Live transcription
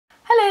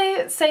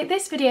Hello, so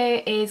this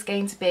video is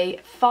going to be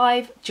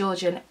 5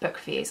 Georgian book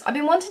reviews. I've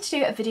been wanting to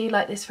do a video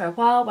like this for a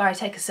while where I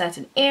take a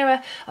certain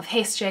era of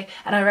history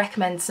and I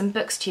recommend some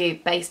books to you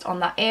based on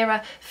that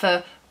era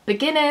for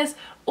beginners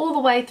all the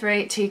way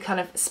through to kind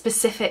of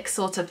specific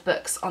sort of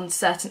books on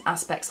certain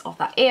aspects of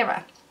that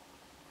era.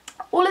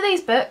 All of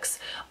these books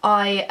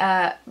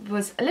I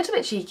was a little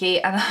bit cheeky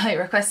and I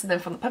requested them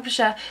from the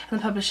publisher and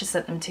the publisher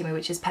sent them to me,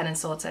 which is Pen and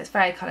Sword, so it's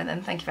very kind of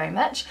them, thank you very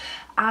much.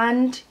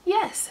 And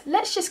yes,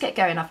 let's just get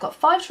going. I've got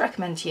 5 to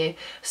recommend to you,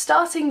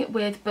 starting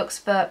with books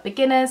for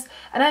beginners,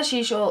 and as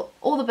usual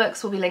all the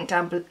books will be linked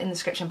down in the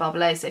description bar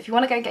below, so if you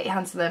want to go and get your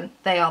hands on them,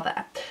 they are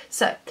there.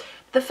 So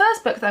the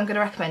first book that I'm going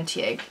to recommend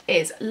to you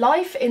is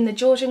Life in the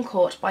Georgian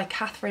Court by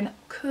Catherine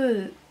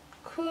Curzon.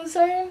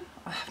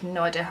 I have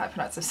no idea how to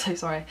pronounce it, I'm so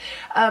sorry.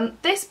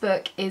 This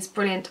book is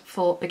brilliant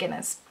for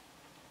beginners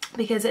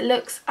because it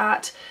looks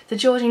at the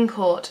Georgian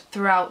court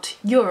throughout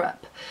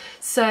Europe.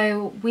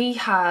 So we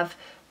have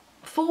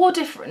 4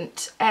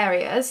 different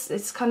areas,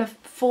 it's kind of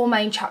 4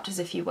 main chapters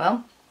if you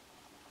will.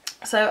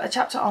 So a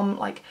chapter on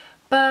like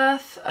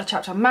birth, a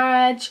chapter on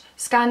marriage,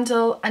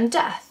 scandal and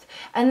death.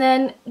 And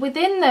then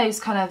within those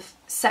kind of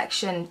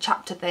section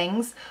chapter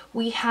things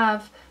we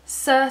have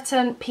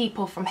certain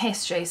people from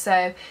history,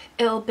 so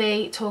it'll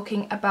be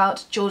talking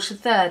about George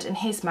III and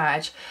his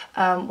marriage,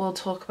 we'll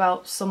talk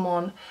about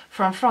someone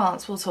from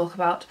France, we'll talk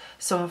about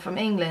someone from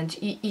England,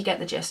 you get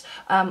the gist,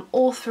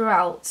 all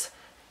throughout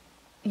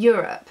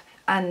Europe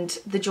and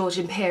the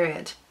Georgian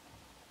period.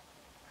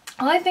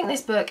 I think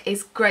this book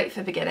is great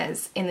for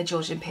beginners in the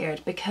Georgian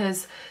period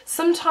because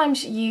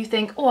sometimes you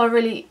think, oh, I'm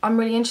really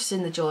interested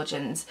in the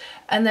Georgians,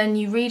 and then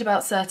you read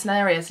about certain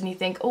areas and you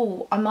think,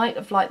 oh, I might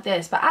have liked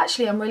this, but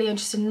actually I'm really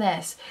interested in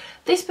this.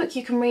 This book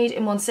you can read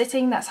in one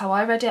sitting, that's how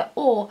I read it,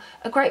 or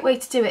a great way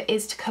to do it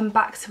is to come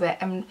back to it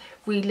and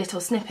read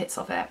little snippets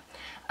of it.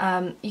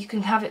 You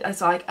can have it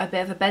as like a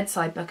bit of a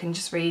bedside book and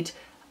just read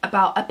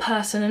about a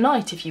person a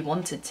night if you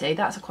wanted to.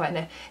 That's quite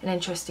an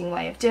interesting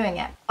way of doing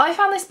it. I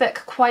found this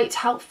book quite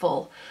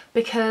helpful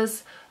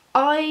because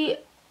I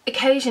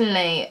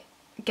occasionally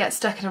get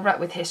stuck in a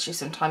rut with history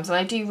sometimes, and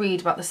I do read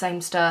about the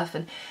same stuff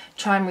and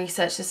try and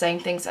research the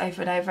same things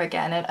over and over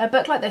again, and a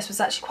book like this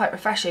was actually quite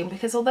refreshing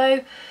because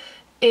although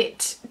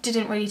it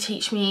didn't really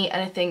teach me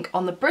anything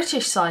on the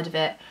British side of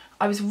it,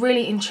 I was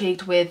really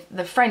intrigued with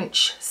the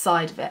French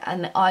side of it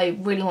and I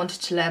really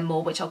wanted to learn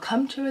more, which I'll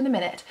come to in a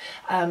minute.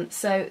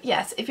 So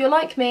yes, if you're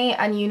like me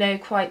and you know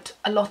quite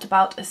a lot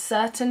about a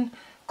certain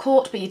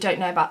court but you don't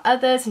know about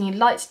others and you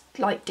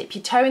like dip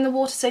your toe in the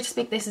water, so to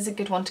speak, this is a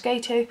good one to go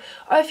to.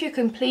 Or if you're a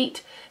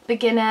complete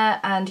beginner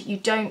and you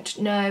don't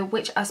know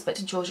which aspect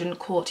of Georgian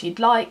court you'd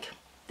like,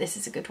 this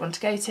is a good one to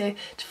go to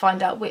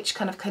find out which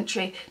kind of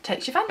country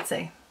takes your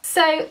fancy.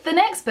 So the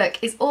next book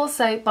is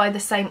also by the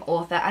same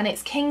author and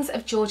it's Kings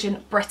of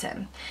Georgian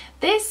Britain.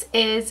 This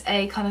is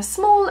a kind of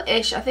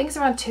small-ish, I think it's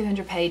around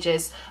 200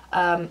 pages,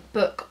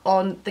 book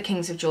on the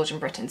Kings of Georgian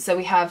Britain. So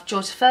we have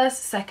George I,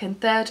 II,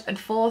 III and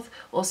IV,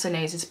 also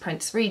known as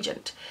Prince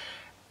Regent.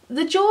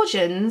 The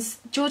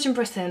Georgian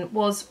Britain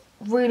was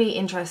really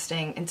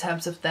interesting in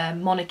terms of their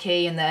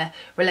monarchy and their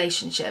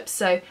relationships.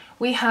 So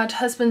we had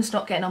husbands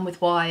not getting on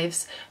with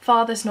wives,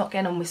 fathers not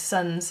getting on with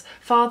sons,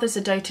 fathers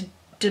are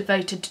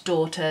devoted to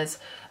daughters,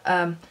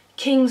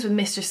 kings with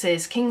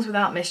mistresses, kings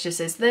without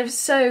mistresses. They're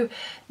so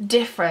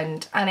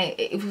different, and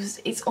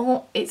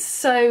it's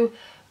so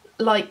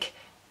like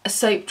a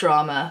soap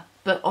drama,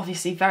 but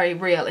obviously very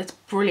real. It's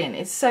brilliant.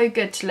 It's so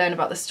good to learn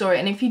about the story,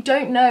 and if you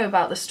don't know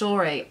about the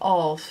story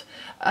of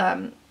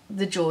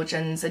the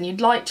Georgians and you'd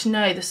like to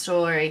know the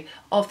story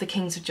of the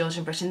Kings of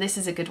Georgian Britain, this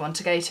is a good one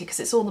to go to because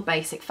it's all the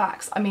basic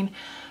facts. I mean,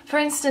 for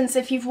instance,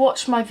 if you've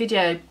watched my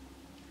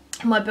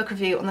book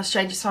review on The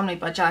Strangest Family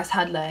by Giles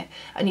Hadley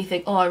and you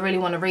think, oh, I really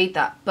want to read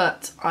that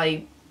but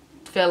I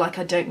feel like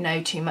I don't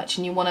know too much,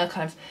 and you want to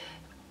kind of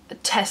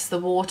test the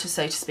water,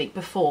 so to speak,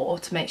 before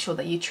to make sure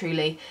that you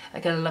truly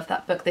are going to love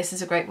that book, this is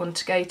a great one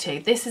to go to.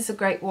 This is a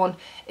great one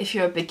if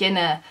you're a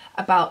beginner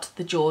about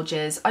the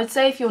Georges. I'd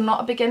say if you're not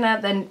a beginner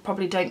then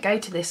probably don't go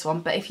to this one,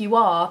 but if you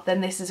are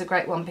then this is a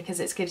great one because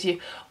it gives you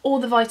all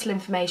the vital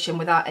information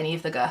without any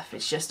of the guff.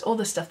 It's just all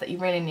the stuff that you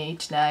really need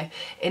to know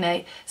in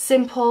a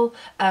simple,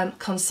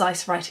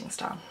 concise writing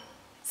style.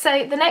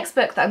 So the next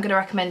book that I'm going to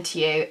recommend to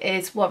you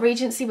is What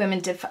Regency Women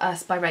Did for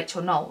Us by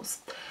Rachel Knowles.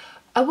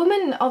 A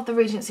woman of the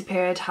Regency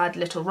period had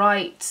little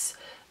rights,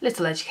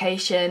 little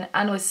education,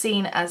 and was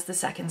seen as the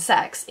second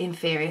sex,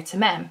 inferior to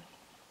men.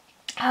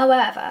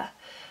 However,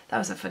 that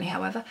was a funny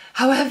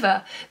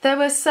however, there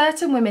were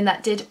certain women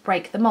that did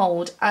break the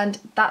mould, and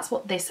that's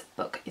what this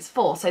book is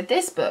for. So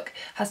this book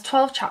has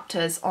 12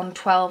 chapters on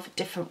 12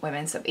 different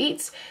women. So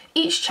each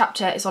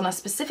chapter is on a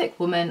specific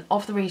woman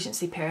of the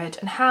Regency period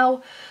and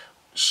how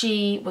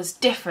she was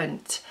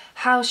different,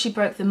 how she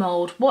broke the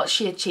mould, what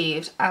she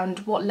achieved and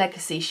what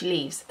legacy she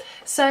leaves.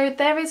 So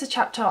there is a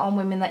chapter on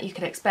women that you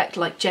could expect,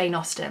 like Jane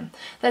Austen.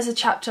 There's a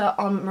chapter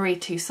on Marie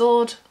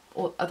Tussauds,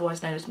 or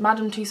otherwise known as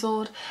Madame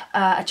Tussauds,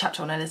 a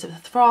chapter on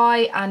Elizabeth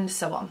Fry, and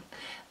so on.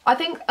 I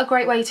think a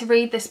great way to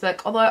read this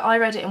book, although I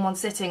read it in one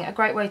sitting, a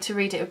great way to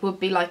read it would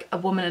be like a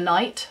woman a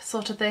night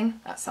sort of thing.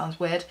 That sounds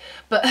weird,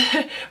 but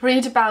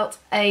read about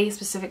a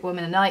specific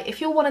woman a night. If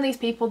you're one of these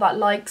people that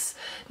likes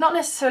not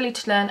necessarily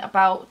to learn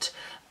about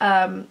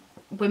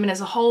women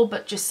as a whole,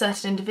 but just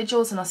certain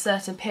individuals in a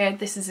certain period,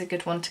 this is a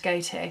good one to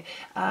go to.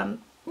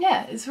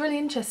 Yeah, it's really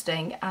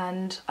interesting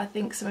and I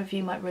think some of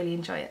you might really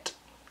enjoy it.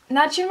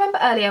 Now, do you remember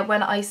earlier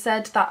when I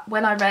said that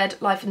when I read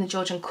Life in the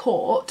Georgian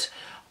Court,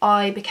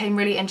 I became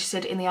really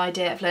interested in the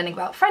idea of learning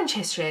about French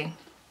history?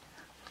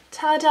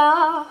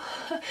 Ta-da!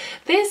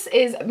 This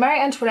is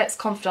Marie Antoinette's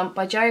Confidant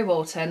by Jerry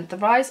Walton, The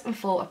Rise and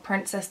Fall of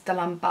Princess de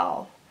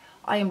Lamballe.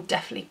 I am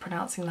definitely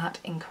pronouncing that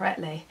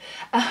incorrectly.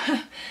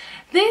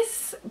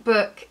 This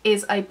book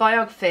is a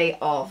biography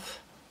of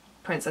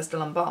Princess de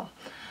Lamballe,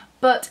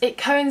 but it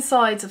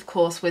coincides, of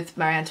course, with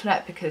Marie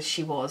Antoinette because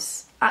she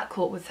was at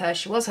court with her,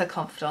 she was her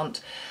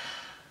confidant.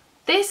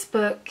 This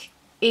book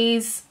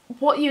is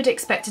what you'd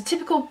expect, a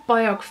typical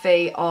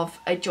biography of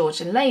a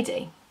Georgian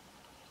lady.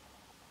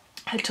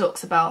 It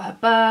talks about her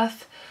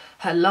birth,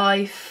 her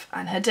life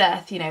and her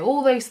death, you know,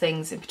 all those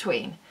things in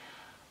between.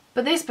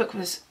 But this book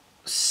was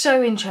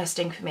so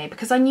interesting for me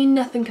because I knew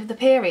nothing of the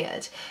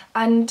period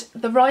and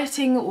the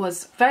writing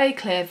was very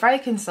clear, very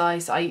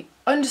concise. I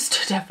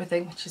understood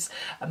everything, which is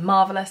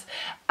marvellous,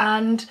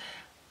 and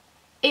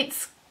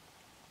it's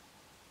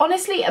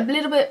honestly a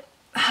little bit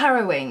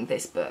harrowing,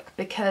 this book,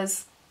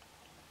 because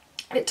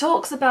it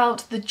talks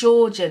about the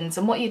Georgians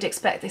and what you'd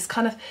expect, this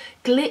kind of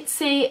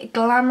glitzy,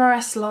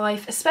 glamorous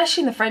life,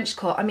 especially in the French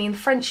court. I mean,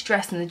 French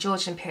dress in the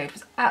Georgian period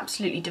was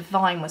absolutely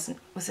divine, was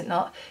it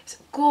not? It's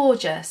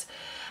gorgeous.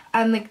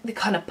 And the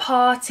kind of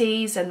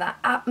parties and that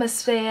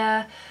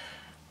atmosphere.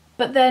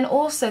 But then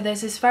also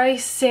there's this very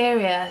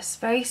serious,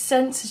 very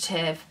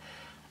sensitive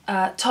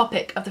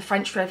topic of the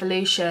French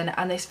Revolution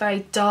and this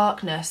very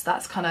darkness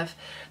that's kind of,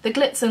 the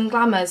glitz and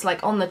glamour's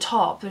like on the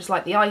top, there's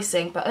like the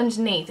icing, but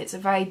underneath it's a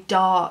very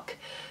dark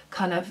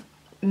kind of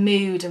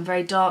mood and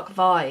very dark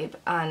vibe.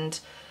 And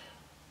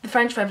the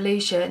French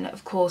Revolution,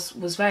 of course,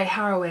 was very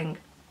harrowing,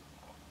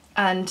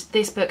 and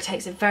this book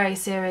takes it very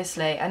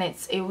seriously, and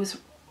it was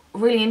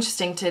really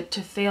interesting to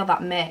feel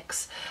that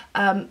mix.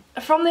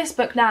 From this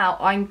book now,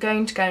 I'm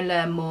going to go and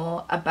learn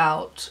more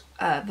about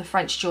the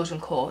French Georgian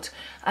court,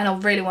 and I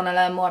really want to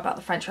learn more about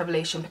the French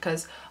Revolution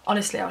because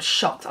honestly I was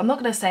shocked. I'm not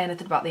going to say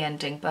anything about the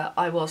ending, but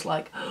I was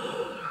like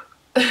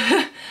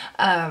yeah,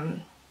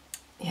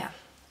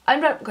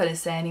 I'm not going to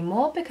say any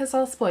more because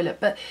I'll spoil it.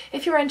 But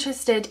if you're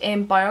interested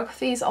in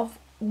biographies of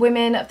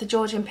women of the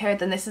Georgian period,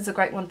 then this is a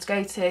great one to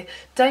go to.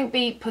 Don't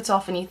be put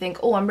off and you think,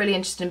 oh, I'm really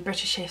interested in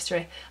British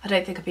history, I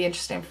don't think I'd be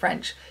interested in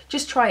French.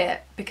 Just try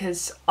it,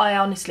 because I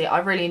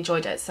really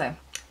enjoyed it, so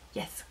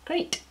yes,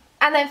 great.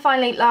 And then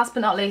finally, last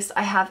but not least,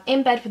 I have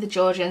In Bed with the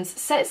Georgians,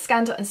 Sex,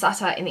 Scandal and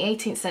Satire in the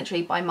 18th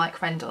Century by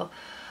Mike Rendell.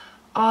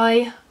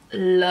 I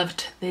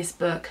loved this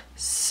book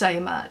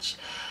so much.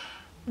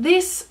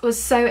 This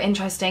was so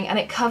interesting and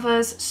it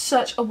covers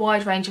such a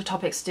wide range of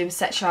topics to do with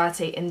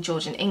sexuality in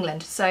Georgian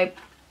England. So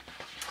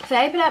if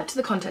they open up to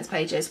the contents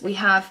pages, we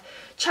have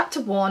chapter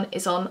 1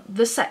 is on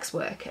the sex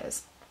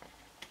workers.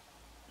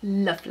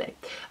 Lovely.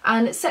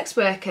 And sex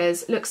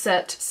workers looks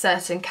at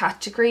certain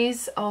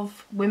categories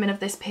of women of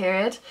this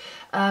period,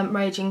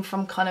 ranging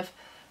from kind of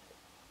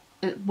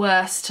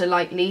worst to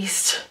like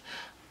least,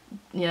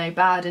 you know,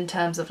 bad in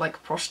terms of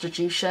like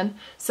prostitution.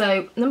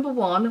 So number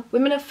 1,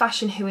 women of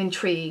fashion who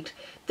intrigued.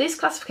 This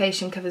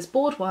classification covers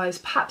bored wives,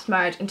 perhaps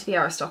married into the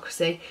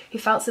aristocracy, who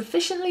felt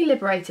sufficiently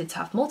liberated to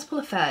have multiple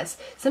affairs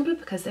simply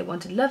because they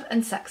wanted love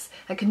and sex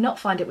and could not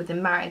find it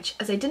within marriage.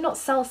 As they did not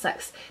sell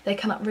sex, they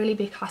cannot really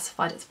be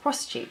classified as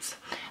prostitutes.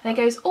 And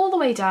it goes all the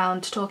way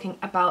down to talking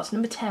about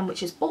number 10,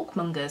 which is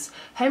bulkmongers,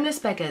 homeless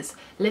beggars,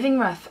 living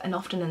rough and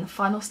often in the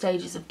final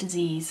stages of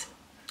disease.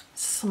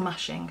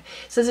 Smashing.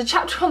 So there's a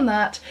chapter on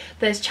that.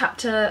 There's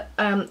chapter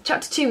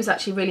 2 is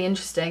actually really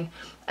interesting,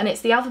 and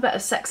it's the alphabet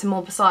of sex and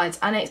more besides,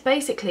 and it's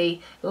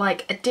basically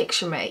like a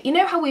dictionary. You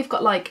know how we've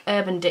got like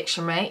Urban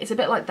Dictionary? It's a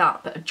bit like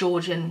that, but a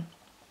Georgian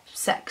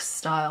sex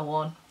style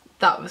one.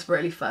 That was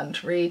really fun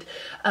to read.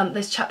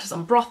 There's chapters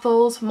on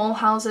brothels, mole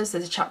houses,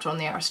 there's a chapter on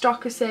the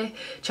aristocracy,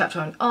 chapter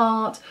on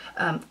art,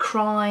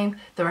 crime,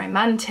 the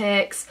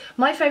romantics.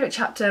 My favourite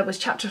chapter was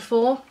chapter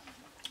 4,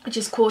 which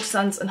is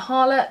courtesans and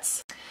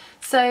harlots.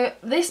 So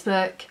this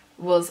book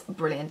was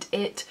brilliant.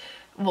 It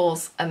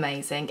was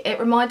amazing. It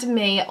reminded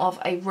me of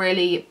a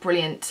really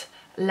brilliant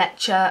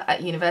lecture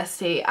at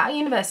university. At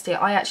university,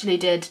 I actually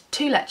did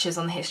 2 lectures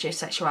on the history of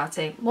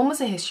sexuality. One was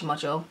a history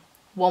module,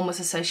 one was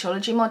a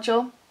sociology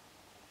module.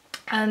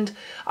 And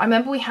I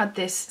remember we had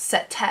this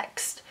set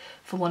text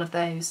for one of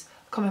those.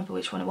 I can't remember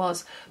which one it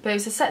was, but it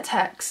was a set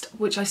text,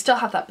 which I still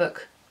have that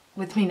book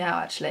with me now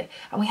actually.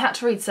 And we had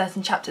to read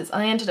certain chapters,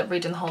 and I ended up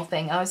reading the whole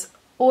thing. I was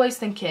always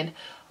thinking,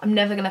 I'm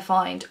never going to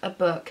find a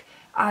book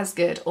as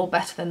good or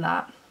better than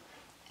that.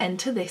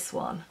 Enter this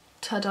one.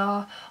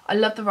 ta-da. I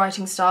love the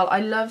writing style.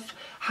 I love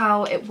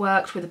how it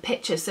worked with the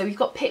pictures. So you've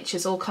got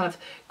pictures all kind of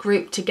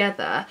grouped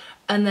together,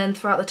 and then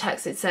throughout the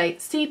text it'd say,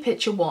 see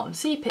picture 1,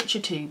 see picture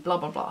 2, blah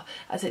blah blah,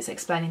 as it's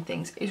explaining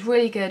things. It's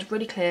really good,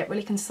 really clear,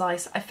 really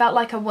concise. I felt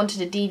like I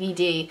wanted a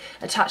DVD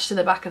attached to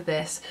the back of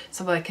this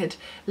so I could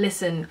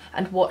listen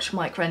and watch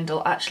Mike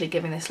Rendell actually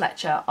giving this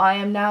lecture. I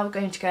am now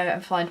going to go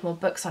and find more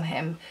books on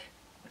him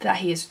that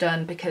he has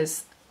done,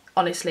 because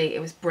honestly it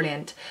was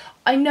brilliant.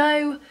 I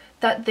know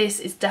that this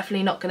is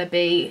definitely not going to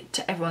be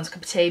to everyone's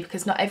cup of tea,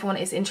 because not everyone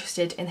is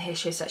interested in the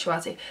history of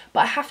sexuality,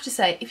 but I have to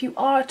say, if you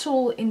are at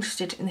all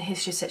interested in the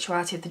history of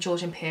sexuality of the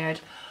Georgian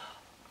period,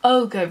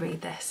 oh, go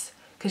read this,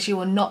 because you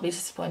will not be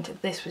disappointed.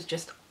 This was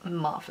just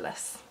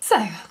marvellous.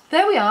 So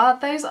there we are.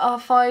 Those are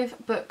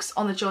 5 books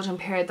on the Georgian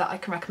period that I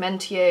can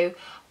recommend to you.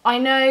 I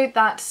know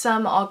that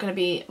some are going to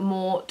be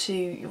more to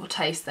your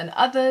taste than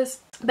others,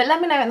 but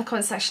let me know in the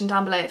comment section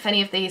down below if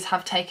any of these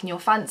have taken your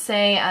fancy,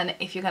 and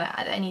if you're going to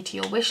add any to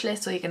your wish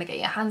list, or you're going to get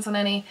your hands on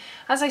any.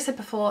 As I said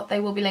before, they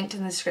will be linked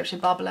in the description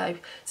bar below,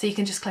 so you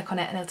can just click on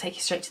it and it'll take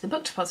you straight to the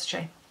book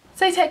depository.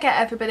 So take care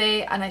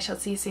everybody, and I shall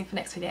see you soon for the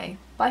next video.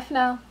 Bye for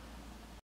now.